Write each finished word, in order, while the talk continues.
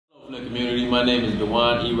Flint community, my name is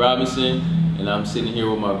Dewan E. Robinson, and I'm sitting here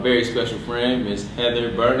with my very special friend, Miss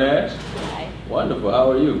Heather Burnash. Hi. Wonderful, how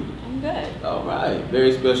are you? I'm good. All right,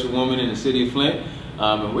 very special woman in the city of Flint.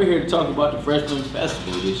 And we're here to talk about the Freshman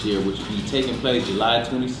Festival this year, which will be taking place July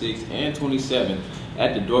 26th and 27th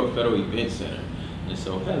at the Dorp Federal Event Center. And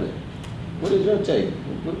so, Heather, what is your take?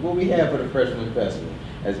 What we have for the Freshman Festival?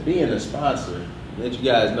 As being a sponsor, let you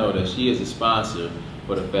guys know that she is a sponsor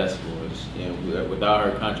for the festival, and without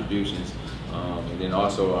her contributions, and then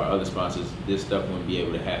also our other sponsors, this stuff wouldn't be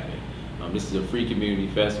able to happen. This is a free community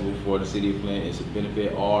festival for the city of Flint. It's to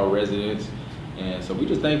benefit all residents, and so we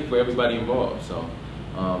just thank you for everybody involved. So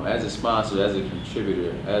as a sponsor, as a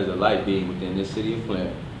contributor, as a light being within this city of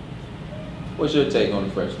Flint, what's your take on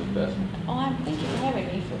the Freshman Festival? Well, thank you for having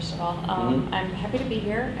me, first of all. I'm happy to be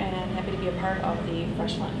here and I'm happy to be a part of the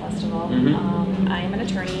Freshman Festival. I am an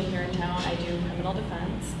attorney here in town. I do criminal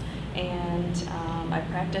defense, and I've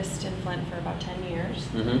practiced in Flint for about 10 years.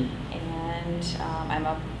 And I'm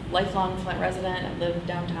a lifelong Flint resident. I've lived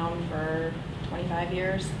downtown for 25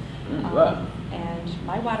 years. Wow. And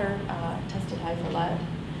my water tested high for lead,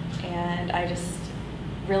 and I just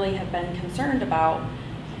really have been concerned about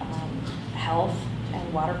health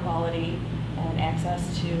and water quality and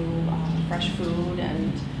access to fresh food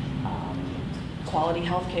and quality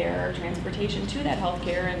health care, transportation to that health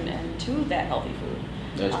care and to that healthy food.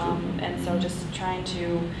 That's true. And so just trying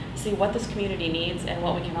to see what this community needs and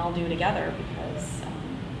what we can all do together, because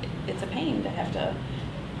it's a pain to have to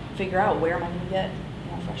figure out, where am I going to get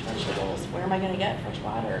fresh vegetables, where am I going to get fresh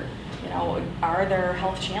water, are there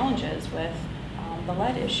health challenges with the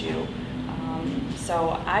lead issue?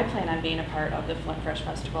 So I plan on being a part of the Flint Fresh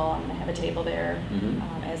Festival. I'm going to have a table there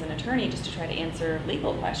as an attorney, just to try to answer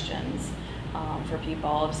legal questions for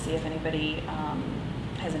people, to see if anybody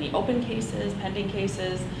has any open cases, pending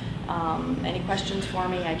cases, any questions for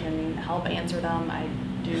me. I can help answer them. I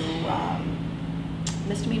do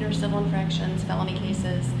misdemeanor civil infractions, felony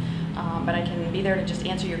cases, but I can be there to just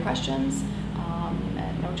answer your questions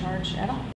at no charge at all.